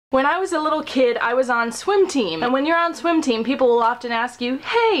When I was a little kid, I was on swim team, and when you're on swim team, people will often ask you,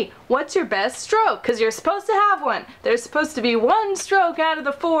 hey, what's your best stroke? Because you're supposed to have one. There's supposed to be one stroke out of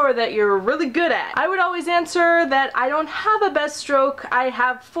the 4 that you're really good at. I would always answer that I don't have a best stroke, I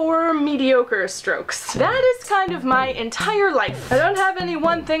have 4 mediocre strokes. That is kind of my entire life. I don't have any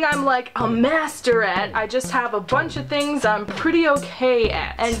one thing I'm like a master at, I just have a bunch of things I'm pretty okay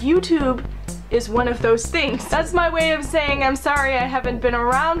at. And YouTube is one of those things. That's my way of saying I'm sorry I haven't been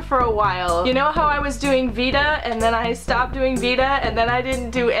around for a while. You know how I was doing Vita and then I stopped doing Vita and then I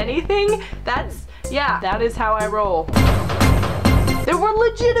didn't do anything? That is how I roll. There were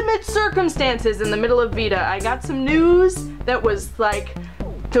legitimate circumstances in the middle of Vita. I got some news that was like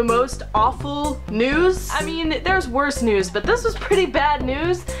the most awful news. I mean, there's worse news, but this was pretty bad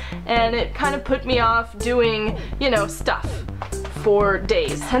news and it kind of put me off doing, you know, stuff for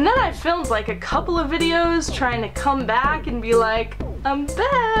days. And then I filmed like a couple of videos trying to come back and be like, I'm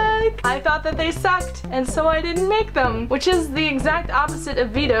back! I thought that they sucked, and so I didn't make them. Which is the exact opposite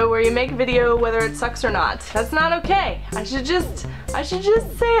of Vita, where you make a video whether it sucks or not. That's not okay. I should just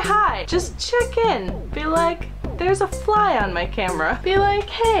say hi. Just check in. Be like, there's a fly on my camera. Be like,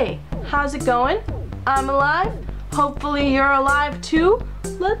 hey, how's it going? I'm alive. Hopefully you're alive too.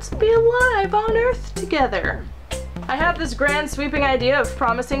 Let's be alive on Earth together. I have this grand sweeping idea of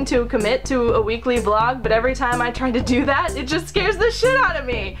promising to commit to a weekly vlog, but every time I try to do that, it just scares the shit out of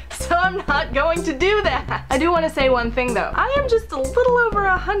me. So I'm not going to do that. I do want to say one thing though. I am just a little over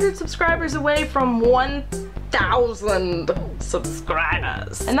 100 subscribers away from 1,000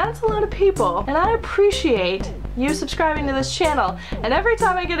 subscribers. And that's a lot of people. And I appreciate you subscribing to this channel. And every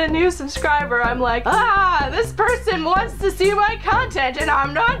time I get a new subscriber, I'm like, this person wants to see my content and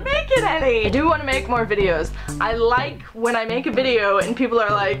I'm not making any. I do want to make more videos. I like when I make a video and people are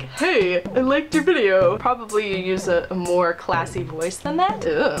like, hey, I liked your video. Probably you use a more classy voice than that.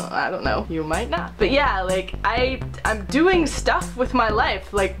 Ugh, I don't know. You might not. But yeah, like I'm doing stuff with my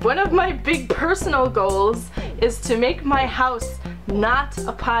life. Like one of my big personal goals is to make my house not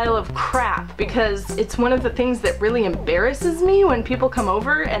a pile of crap, because it's one of the things that really embarrasses me when people come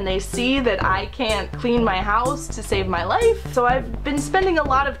over and they see that I can't clean my house to save my life. So I've been spending a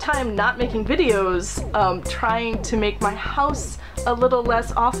lot of time not making videos, trying to make my house a little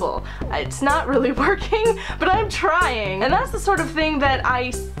less awful. It's not really working, but I'm trying. And that's the sort of thing that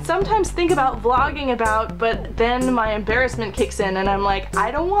I sometimes think about vlogging about, but then my embarrassment kicks in and I'm like,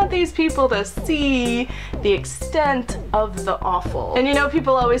 I don't want these people to see the extent of the awful. And you know,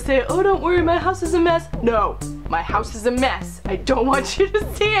 people always say, oh, don't worry, my house is a mess. No, my house is a mess. I don't want you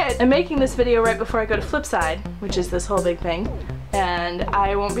to see it. I'm making this video right before I go to Flipside, which is this whole big thing. And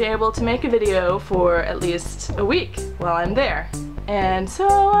I won't be able to make a video for at least a week while I'm there. And so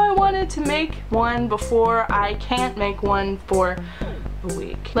I wanted to make one before I can't make one for a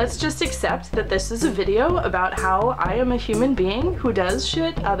week. Let's just accept that this is a video about how I am a human being who does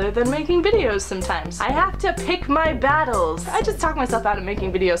shit other than making videos sometimes. I have to pick my battles. I just talk myself out of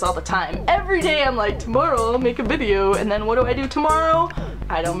making videos all the time. Every day I'm like, tomorrow I'll make a video, and then what do I do tomorrow?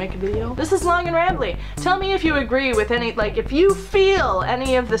 I don't make a video. This is long and rambly. Tell me if you agree with any, like if you feel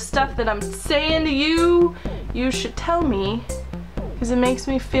any of the stuff that I'm saying to you, you should tell me, because it makes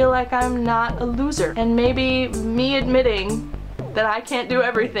me feel like I'm not a loser. And maybe me admitting that I can't do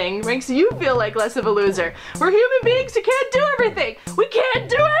everything makes you feel like less of a loser. We're human beings who can't do everything. We can't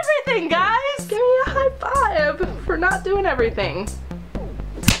do everything, guys! Give me a high five for not doing everything.